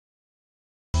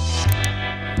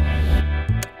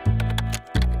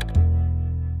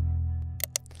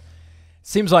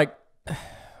Seems like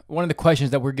one of the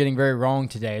questions that we're getting very wrong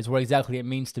today is what exactly it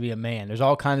means to be a man. There's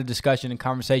all kinds of discussion and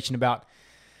conversation about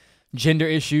gender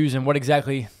issues and what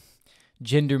exactly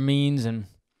gender means and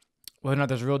whether or not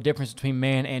there's a real difference between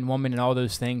man and woman and all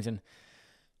those things. And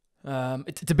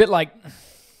it's a bit like,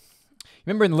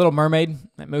 remember in The Little Mermaid,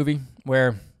 that movie,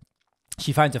 where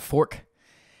she finds a fork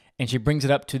and she brings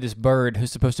it up to this bird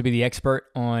who's supposed to be the expert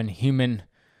on human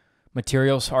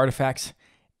materials, artifacts,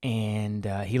 and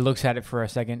he looks at it for a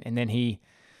second, and then he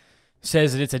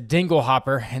says that it's a dingle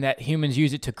hopper and that humans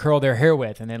use it to curl their hair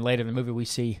with. And then later in the movie, we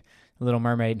see the Little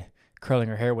Mermaid curling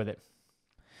her hair with it.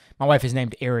 My wife is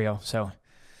named Ariel, so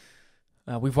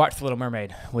we've watched The Little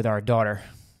Mermaid with our daughter.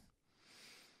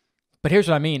 But here's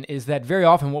what I mean, is that very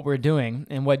often what we're doing,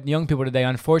 and what young people today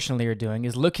unfortunately are doing,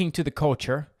 is looking to the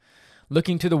culture,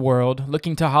 looking to the world,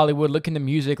 looking to Hollywood, looking to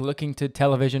music, looking to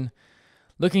television,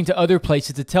 looking to other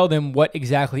places to tell them what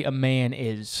exactly a man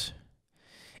is.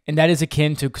 And that is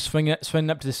akin to swimming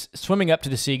up to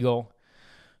the seagull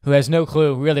who has no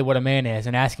clue really what a man is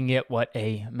and asking it what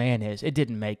a man is. It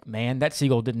didn't make man. That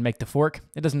seagull didn't make the fork.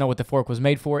 It doesn't know what the fork was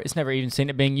made for. It's never even seen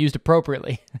it being used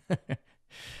appropriately.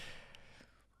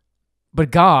 But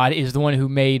God is the one who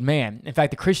made man. In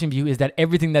fact, the Christian view is that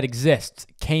everything that exists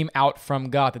came out from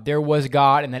God, that there was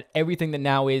God, and that everything that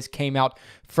now is came out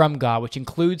from God, which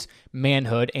includes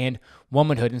manhood and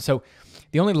womanhood. And so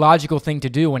the only logical thing to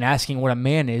do when asking what a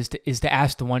man is to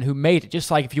ask the one who made it. Just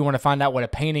like if you want to find out what a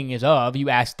painting is of, you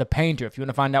ask the painter. If you want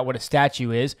to find out what a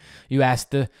statue is, you ask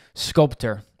the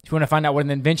sculptor. If you want to find out what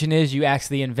an invention is, you ask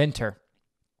the inventor.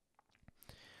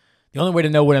 The only way to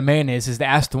know what a man is to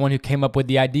ask the one who came up with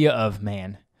the idea of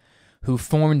man, who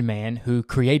formed man, who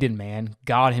created man,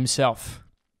 God himself.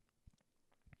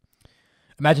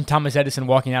 Imagine Thomas Edison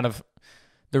walking out of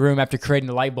the room after creating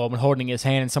the light bulb and holding his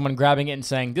hand and someone grabbing it and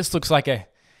saying, "This looks like a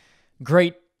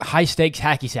great high-stakes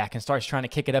hacky sack," and starts trying to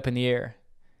kick it up in the air.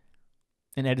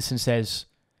 And Edison says,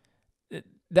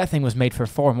 that thing was made for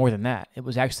far more than that. It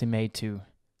was actually made to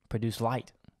produce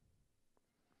light.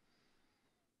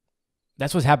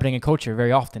 That's what's happening in culture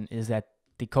very often, is that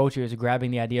the culture is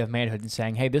grabbing the idea of manhood and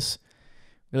saying, hey, this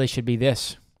really should be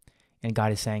this. And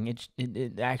God is saying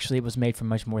it actually was made for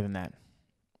much more than that.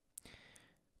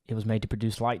 It was made to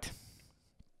produce light.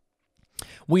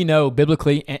 We know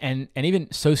biblically and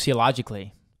even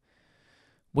sociologically,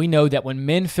 we know that when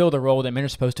men fill the role that men are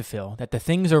supposed to fill, that the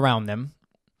things around them,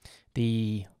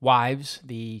 the wives,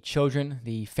 the children,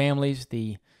 the families,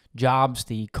 the jobs,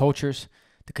 the cultures,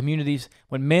 the communities,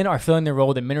 when men are filling the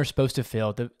role that men are supposed to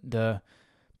fill, the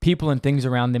people and things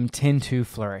around them tend to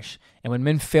flourish. And when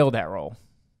men fill that role,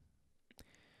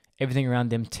 everything around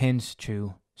them tends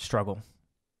to struggle,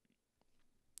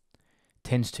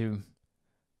 tends to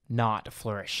not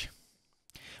flourish.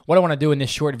 What I want to do in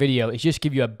this short video is just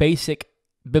give you a basic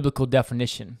biblical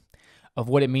definition of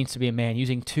what it means to be a man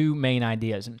using two main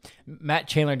ideas. And Matt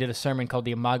Chandler did a sermon called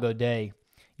the Imago Dei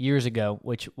years ago,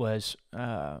 which was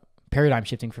paradigm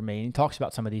shifting for me. And he talks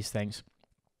about some of these things.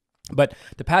 But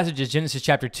the passage is Genesis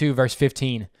chapter 2, verse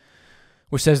 15,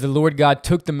 which says, the Lord God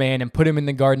took the man and put him in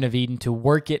the Garden of Eden to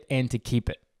work it and to keep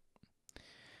it.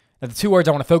 Now, the two words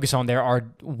I want to focus on there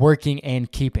are working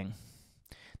and keeping.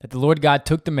 That the Lord God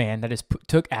took the man, that is,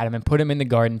 took Adam and put him in the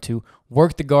garden to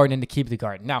work the garden and to keep the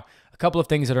garden. Now, a couple of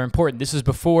things that are important. This is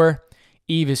before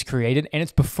Eve is created, and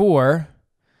it's before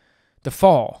the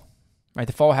fall. Right?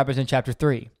 The fall happens in chapter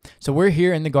 3. So we're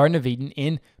here in the Garden of Eden,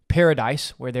 in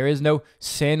paradise, where there is no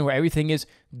sin, where everything is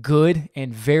good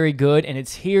and very good, and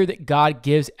it's here that God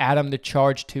gives Adam the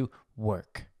charge to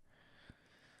work.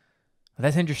 Well,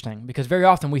 that's interesting, because very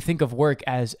often we think of work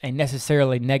as a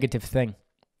necessarily negative thing.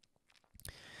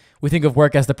 We think of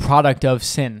work as the product of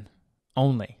sin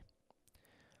only.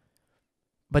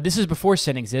 But this is before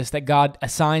sin exists, that God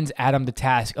assigns Adam the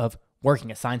task of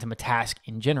working, assigns him a task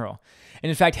in general. And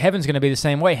in fact, heaven's going to be the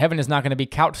same way. Heaven is not going to be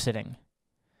couch sitting.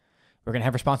 We're going to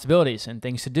have responsibilities and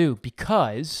things to do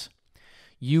because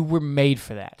you were made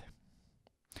for that.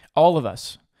 All of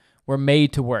us were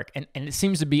made to work. And it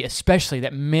seems to be especially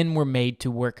that men were made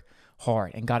to work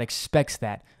hard. And God expects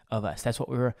that of us. That's what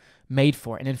we were made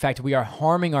for. And in fact, we are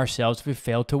harming ourselves if we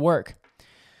fail to work.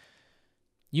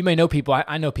 You may know people,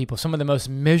 I know people, some of the most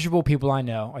miserable people I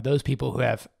know are those people who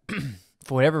have,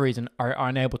 for whatever reason, are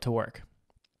unable to work.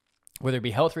 Whether it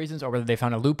be health reasons or whether they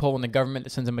found a loophole in the government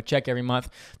that sends them a check every month,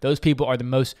 those people are the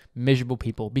most miserable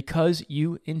people because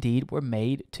you indeed were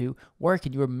made to work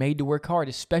and you were made to work hard,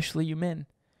 especially you men.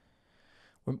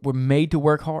 We're made to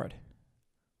work hard.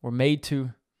 We're made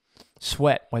to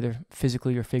sweat, whether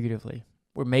physically or figuratively.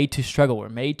 We're made to struggle. We're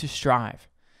made to strive.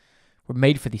 We're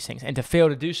made for these things. And to fail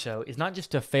to do so is not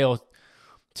just to fail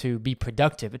to be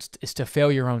productive. It's to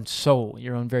fail your own soul,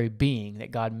 your own very being,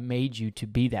 that God made you to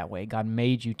be that way. God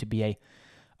made you to be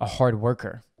a hard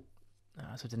worker.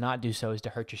 So to not do so is to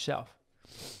hurt yourself.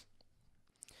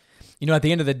 At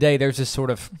the end of the day, there's a sort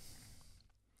of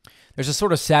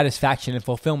satisfaction and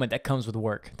fulfillment that comes with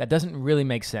work that doesn't really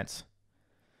make sense,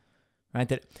 right?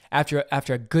 That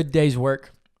after a good day's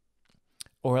work,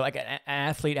 or like an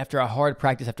athlete after a hard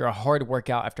practice, after a hard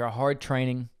workout, after a hard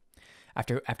training,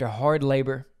 after hard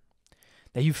labor,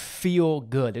 that you feel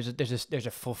good. There's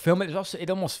a fulfillment. There's also,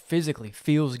 it almost physically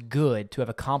feels good to have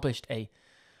accomplished a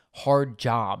hard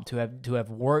job, to have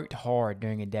worked hard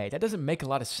during a day. That doesn't make a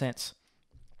lot of sense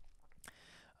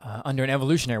under an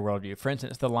evolutionary worldview. For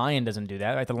instance, the lion doesn't do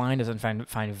that, right? The lion doesn't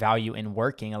find value in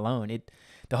working alone.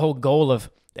 The whole goal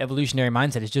of the evolutionary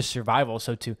mindset is just survival,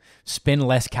 so to spend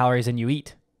less calories than you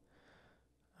eat.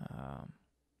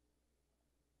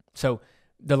 So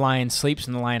the lion sleeps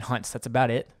and the lion hunts. That's about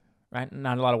it, right?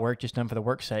 Not a lot of work, just done for the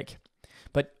work's sake.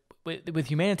 But with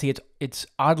humanity, it's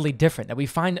oddly different, that we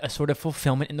find a sort of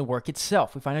fulfillment in the work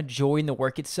itself. We find a joy in the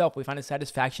work itself. We find a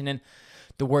satisfaction in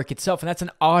the work itself. And that's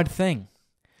an odd thing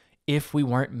if we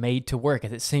weren't made to work,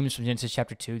 as it seems from Genesis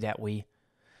chapter 2 that we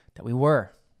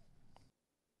were.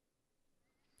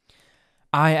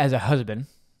 I, as a husband,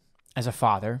 as a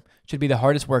father, should be the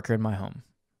hardest worker in my home.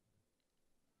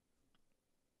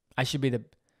 I should be the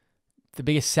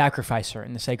biggest sacrificer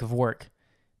in the sake of work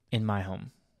in my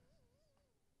home.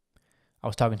 I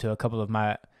was talking to a couple of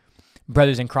my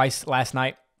brothers in Christ last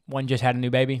night. One just had a new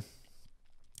baby.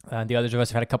 The others of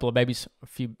us have had a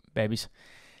few babies.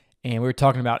 And we were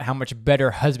talking about how much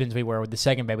better husbands we were with the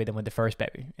second baby than with the first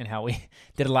baby, and how we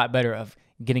did a lot better of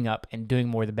getting up and doing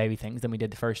more of the baby things than we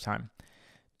did the first time.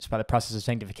 Just by the process of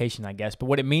sanctification, I guess. But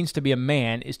what it means to be a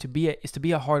man is to be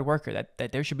a hard worker,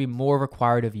 that there should be more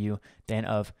required of you than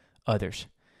of others,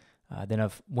 than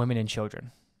of women and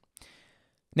children.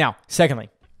 Now, secondly,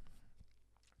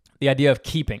 the idea of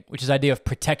keeping, which is the idea of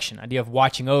protection, idea of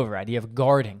watching over, idea of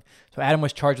guarding. So Adam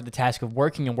was charged with the task of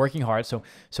working and working hard. So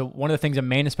one of the things a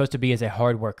man is supposed to be is a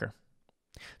hard worker.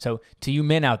 So to you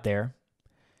men out there,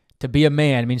 to be a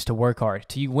man means to work hard.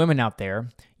 To you women out there,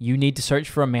 you need to search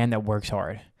for a man that works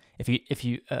hard. If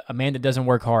you a man that doesn't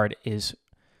work hard is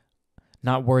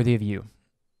not worthy of you,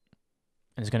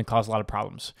 and it's going to cause a lot of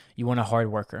problems. You want a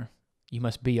hard worker. You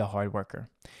must be a hard worker.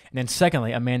 And then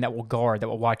secondly, a man that will guard, that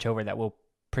will watch over, that will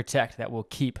protect, that will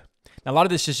keep. Now, a lot of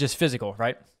this is just physical,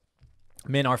 right?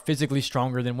 Men are physically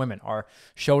stronger than women. Our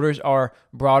shoulders are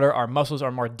broader. Our muscles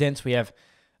are more dense. We have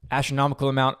astronomical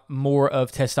amount more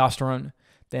of testosterone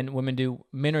than women do.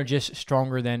 Men are just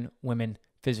stronger than women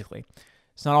physically.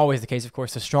 It's not always the case, of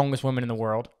course. The strongest women in the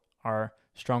world are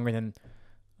stronger than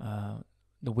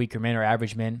the weaker men or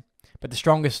average men. But the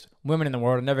strongest women in the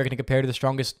world are never going to compare to the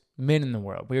strongest men in the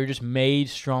world. We are just made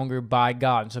stronger by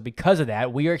God. And so because of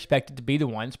that, we are expected to be the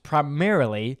ones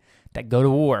primarily that go to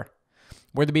war.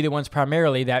 We're to be the ones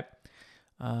primarily that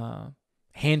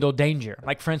handle danger.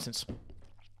 Like, for instance,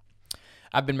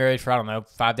 I've been married for,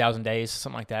 5,000 days,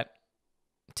 something like that,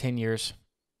 10 years,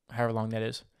 however long that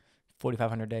is,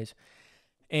 4,500 days,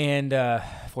 and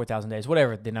 4,000 days,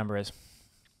 whatever the number is.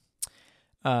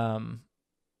 And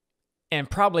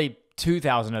probably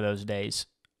 2,000 of those days,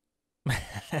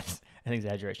 that's an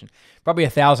exaggeration, probably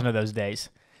 1,000 of those days,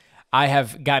 I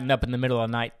have gotten up in the middle of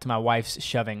the night to my wife's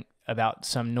shoving about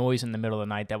some noise in the middle of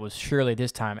the night that was surely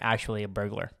this time actually a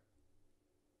burglar,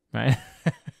 right?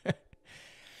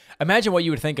 Imagine what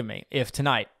you would think of me if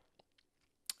tonight,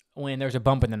 when there's a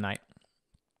bump in the night,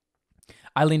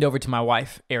 I leaned over to my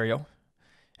wife, Ariel,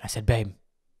 and I said, babe,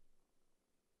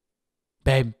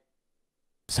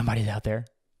 somebody's out there.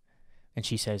 And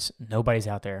she says, nobody's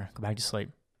out there. Go back to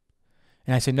sleep.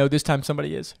 And I said, no, this time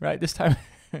somebody is, right? This time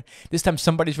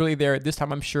somebody's really there. This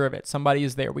time I'm sure of it. Somebody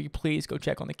is there. Will you please go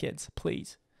check on the kids?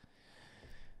 Please.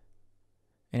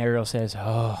 And Ariel says,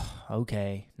 oh,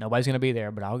 okay. Nobody's going to be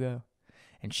there, but I'll go.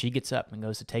 And she gets up and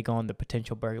goes to take on the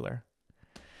potential burglar.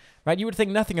 Right? You would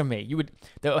think nothing of me.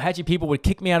 The Ohatchee people would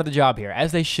kick me out of the job here,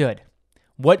 as they should.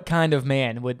 What kind of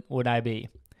man would I be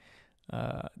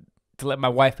to let my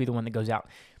wife be the one that goes out?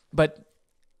 But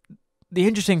the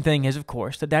interesting thing is, of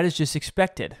course, that is just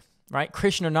expected, right?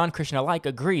 Christian or non-Christian alike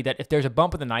agree that if there's a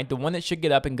bump in the night, the one that should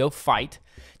get up and go fight,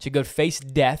 should go face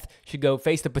death, should go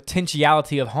face the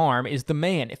potentiality of harm is the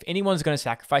man. If anyone's going to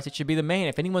sacrifice, it should be the man.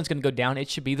 If anyone's going to go down, it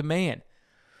should be the man.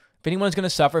 If anyone's going to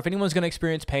suffer, if anyone's going to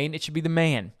experience pain, it should be the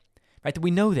man, right? That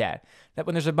we know that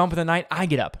when there's a bump in the night, I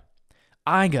get up.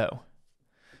 I go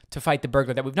to fight the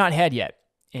burglar that we've not had yet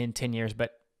in 10 years,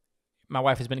 but my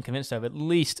wife has been convinced of at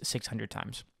least 600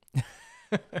 times.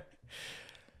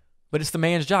 But it's the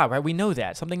man's job, right? We know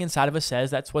that. Something inside of us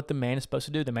says that's what the man is supposed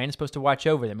to do. The man is supposed to watch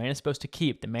over. The man is supposed to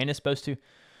keep. The man is supposed to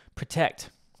protect.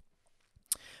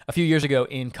 A few years ago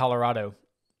in Colorado,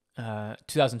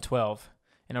 2012,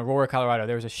 in Aurora, Colorado,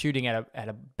 there was a shooting at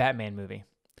a Batman movie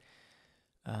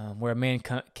where a man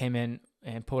came in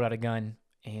and pulled out a gun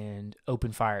and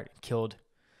opened fire, killed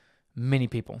many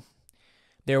people.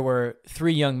 There were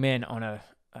 3 young men on a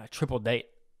triple date,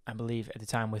 I believe, at the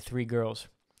time with 3 girls.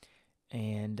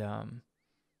 And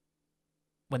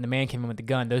when the man came in with the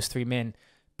gun, those 3 men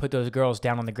put those girls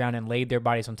down on the ground and laid their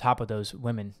bodies on top of those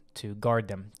women to guard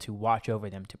them, to watch over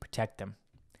them, to protect them.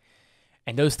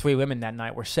 And those 3 women that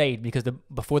night were saved because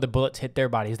before the bullets hit their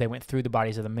bodies, they went through the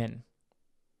bodies of the men.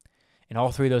 And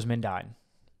all 3 of those men died.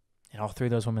 And all 3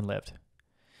 of those women lived.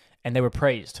 And they were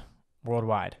praised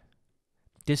worldwide.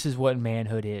 This is what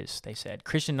manhood is, they said.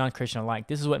 Christian, non-Christian alike.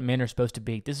 This is what men are supposed to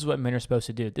be. This is what men are supposed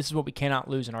to do. This is what we cannot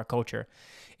lose in our culture,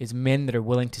 is men that are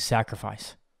willing to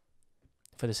sacrifice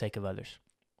for the sake of others.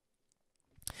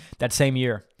 That same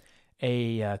year,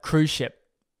 a cruise ship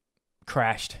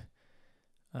crashed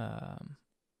off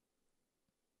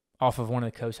of one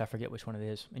of the coasts. I forget which one it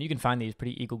is. And you can find these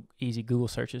pretty easy Google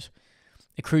searches.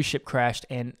 A cruise ship crashed,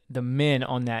 and the men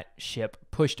on that ship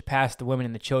pushed past the women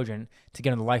and the children to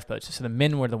get on the lifeboats. So the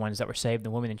men were the ones that were saved.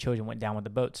 The women and children went down with the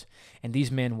boats. And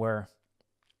these men were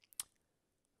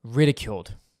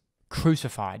ridiculed,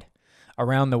 crucified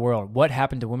around the world. What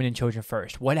happened to women and children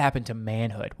first? What happened to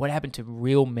manhood? What happened to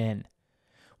real men?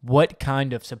 What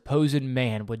kind of supposed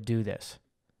man would do this?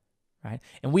 Right?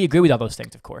 And we agree with all those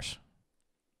things, of course,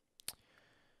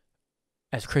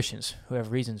 as Christians who have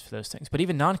reasons for those things. But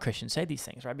even non-Christians say these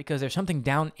things, right? Because there's something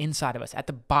down inside of us, at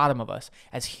the bottom of us,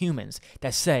 as humans,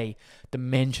 that say the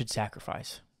men should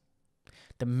sacrifice.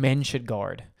 The men should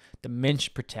guard. The men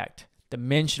should protect. The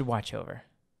men should watch over.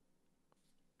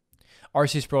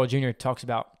 R.C. Sproul Jr. talks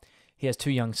about, he has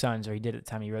 2 young sons, or he did at the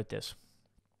time he wrote this.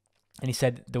 And he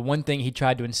said the one thing he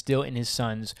tried to instill in his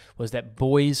sons was that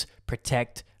boys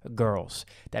protect girls,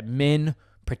 that men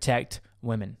protect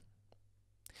women.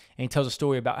 And he tells a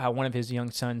story about how one of his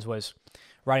young sons was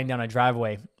riding down a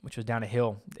driveway, which was down a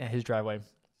hill at his driveway,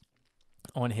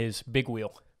 on his big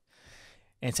wheel.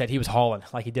 And said he was hauling,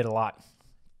 like he did a lot.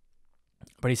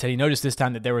 But he said he noticed this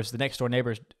time that there was the next door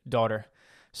neighbor's daughter.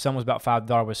 Son was about 5,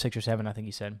 daughter was 6 or 7, I think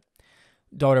he said.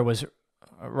 Daughter was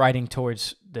riding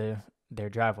towards their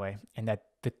driveway, and that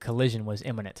the collision was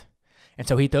imminent. And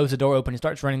so he throws the door open and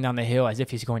starts running down the hill as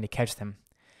if he's going to catch them.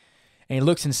 And he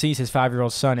looks and sees his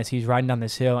 5-year-old son as he's riding down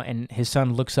this hill, and his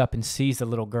son looks up and sees the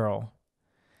little girl.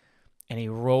 And he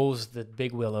rolls the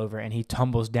big wheel over, and he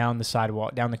tumbles down the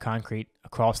sidewalk, down the concrete,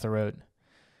 across the road,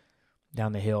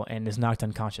 down the hill, and is knocked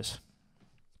unconscious.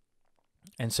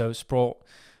 And so Sproul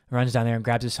runs down there and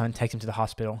grabs his son, takes him to the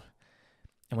hospital.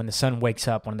 And when the son wakes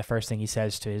up, one of the first things he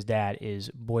says to his dad is,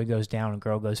 "Boy goes down and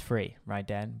girl goes free." Right,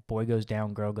 Dad? Boy goes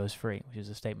down, girl goes free, which is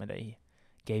a statement that he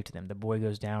gave to them. The boy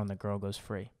goes down and the girl goes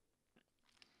free.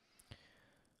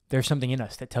 There's something in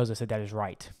us that tells us that that is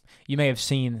right. You may have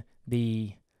seen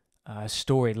the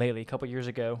story lately, a couple years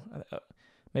ago,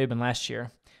 may have been last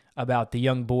year, about the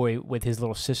young boy with his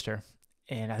little sister.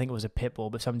 And I think it was a pit bull,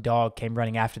 but some dog came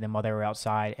running after them while they were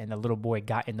outside, and the little boy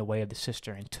got in the way of the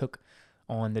sister and took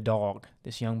on the dog,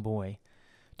 this young boy,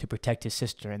 to protect his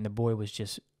sister. And the boy was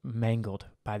just mangled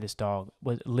by this dog,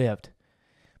 lived.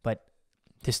 But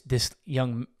this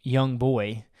young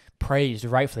boy, praised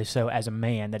rightfully so as a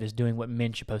man that is doing what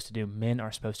men are supposed to do. Men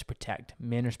are supposed to protect.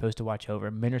 Men are supposed to watch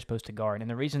over. Men are supposed to guard. And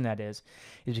the reason that is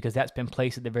because that's been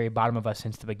placed at the very bottom of us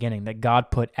since the beginning, that God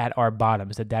put at our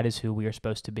bottoms, that is who we are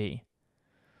supposed to be.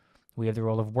 We have the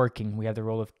role of working. We have the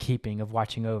role of keeping, of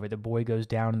watching over. The boy goes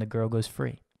down and the girl goes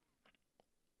free.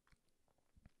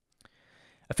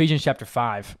 Ephesians chapter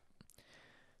 5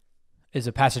 is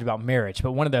a passage about marriage,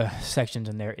 but one of the sections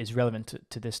in there is relevant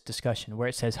to this discussion, where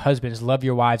it says, "Husbands, love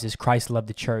your wives as Christ loved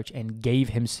the church and gave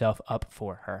himself up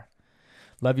for her."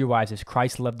 Love your wives as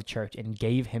Christ loved the church and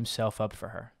gave himself up for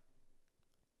her.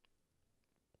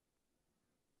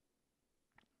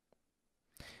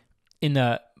 In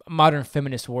the modern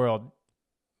feminist world,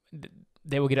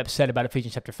 they will get upset about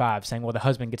Ephesians chapter 5, saying, well, the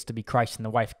husband gets to be Christ and the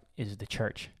wife is the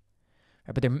church.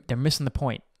 Right? But they're missing the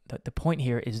point. The point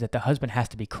here is that the husband has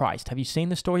to be Christ. Have you seen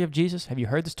the story of Jesus? Have you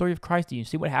heard the story of Christ? Do you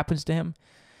see what happens to him?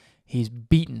 He's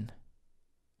beaten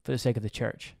for the sake of the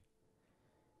church.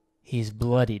 He is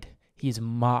bloodied. He is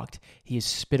mocked. He is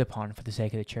spit upon for the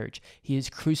sake of the church. He is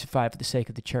crucified for the sake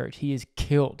of the church. He is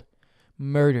killed,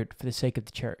 murdered for the sake of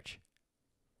the church.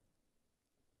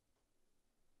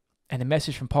 And the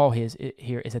message from Paul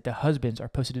here is that the husbands are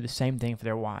supposed to do the same thing for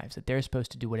their wives, that they're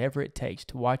supposed to do whatever it takes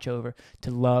to watch over,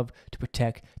 to love, to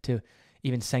protect, to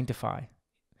even sanctify.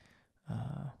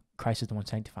 Christ is the one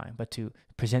sanctifying, but to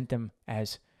present them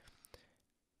as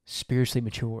spiritually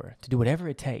mature, to do whatever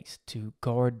it takes to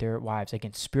guard their wives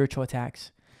against spiritual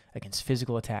attacks, against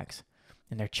physical attacks,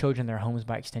 and their children, their homes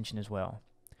by extension as well.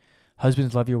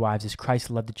 Husbands, love your wives as Christ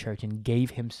loved the church and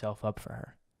gave himself up for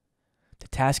her. The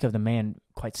task of the man,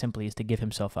 quite simply, is to give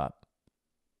himself up.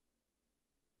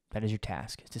 That is your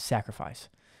task, is to sacrifice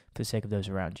for the sake of those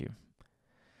around you.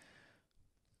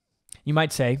 You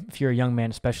might say, if you're a young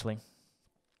man especially,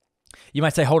 you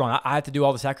might say, hold on, I have to do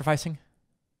all the sacrificing?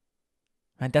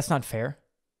 Right? That's not fair.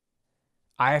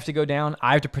 I have to go down.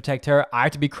 I have to protect her. I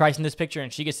have to be Christ in this picture,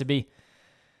 and she gets to be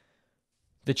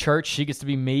the church. She gets to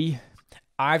be me.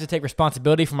 I have to take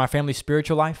responsibility for my family's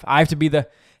spiritual life. I have to be the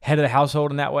head of the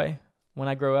household in that way when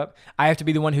I grow up. I have to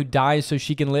be the one who dies so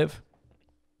she can live.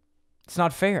 It's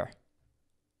not fair.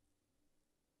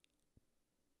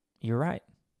 You're right.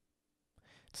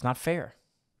 It's not fair.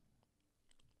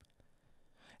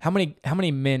 How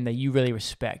many men that you really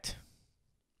respect,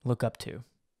 look up to?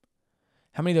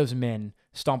 How many of those men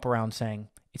stomp around saying,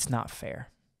 it's not fair?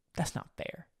 That's not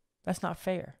fair. That's not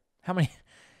fair. How many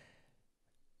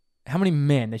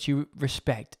men that you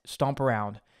respect stomp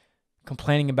around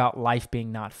complaining about life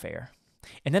being not fair?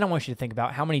 And then I want you to think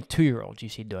about how many 2-year-olds you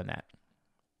see doing that.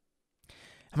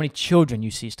 How many children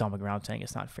you see stomping around saying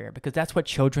it's not fair, because that's what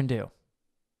children do.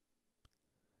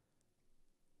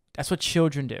 That's what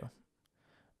children do.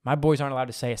 My boys aren't allowed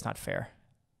to say it's not fair.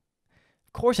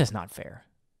 Of course it's not fair.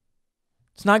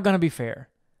 It's not going to be fair.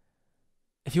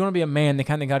 If you want to be a man, the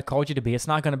kind that God called you to be, it's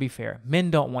not going to be fair. Men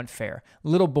don't want fair.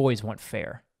 Little boys want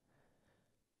fair.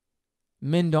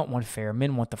 Men don't want fair.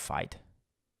 Men want the fight.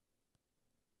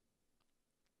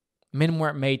 Men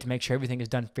weren't made to make sure everything is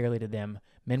done fairly to them.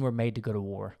 Men were made to go to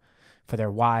war for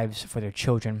their wives, for their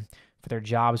children, for their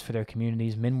jobs, for their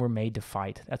communities. Men were made to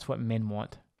fight. That's what men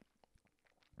want.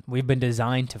 We've been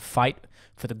designed to fight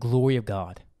for the glory of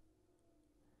God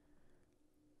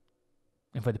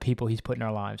and for the people he's put in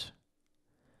our lives.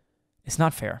 It's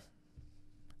not fair.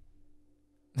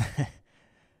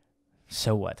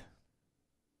 So what?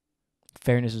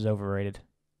 Fairness is overrated.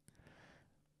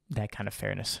 That kind of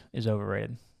fairness is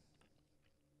overrated.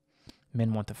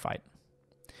 Men want to fight.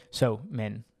 So,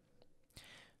 men,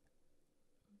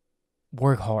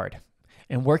 work hard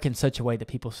and work in such a way that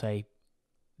people say,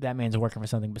 that man's working for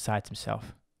something besides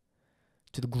himself.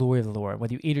 To the glory of the Lord.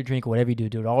 Whether you eat or drink or whatever you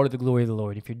do it all to the glory of the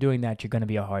Lord. If you're doing that, you're going to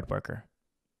be a hard worker.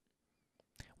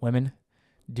 Women,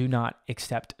 do not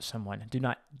accept someone. Do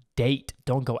not date.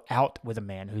 Don't go out with a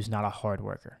man who's not a hard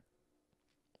worker.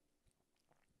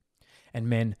 And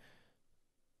men,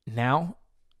 now,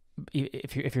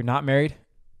 if you're not married,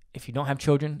 if you don't have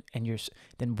children,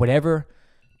 then whatever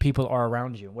people are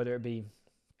around you, whether it be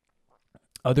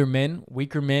other men,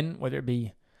 weaker men, whether it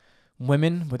be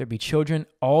women, whether it be children,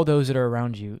 all those that are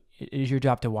around you, it is your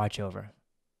job to watch over,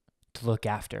 to look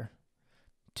after,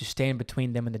 to stand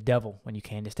between them and the devil when you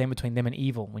can, to stand between them and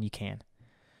evil when you can.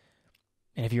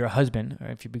 And if you're a husband, or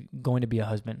if you're going to be a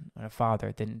husband or a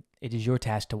father, then it is your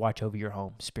task to watch over your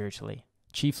home spiritually,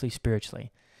 chiefly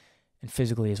spiritually, and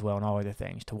physically as well, and all other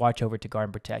things, to watch over, to guard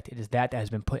and protect. It is that has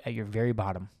been put at your very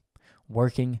bottom,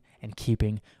 working and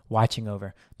keeping, watching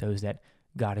over those that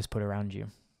God has put around you.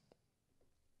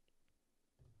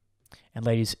 And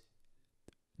ladies,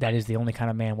 that is the only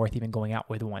kind of man worth even going out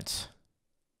with once,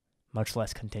 much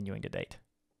less continuing to date.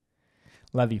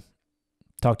 Love you.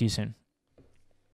 Talk to you soon.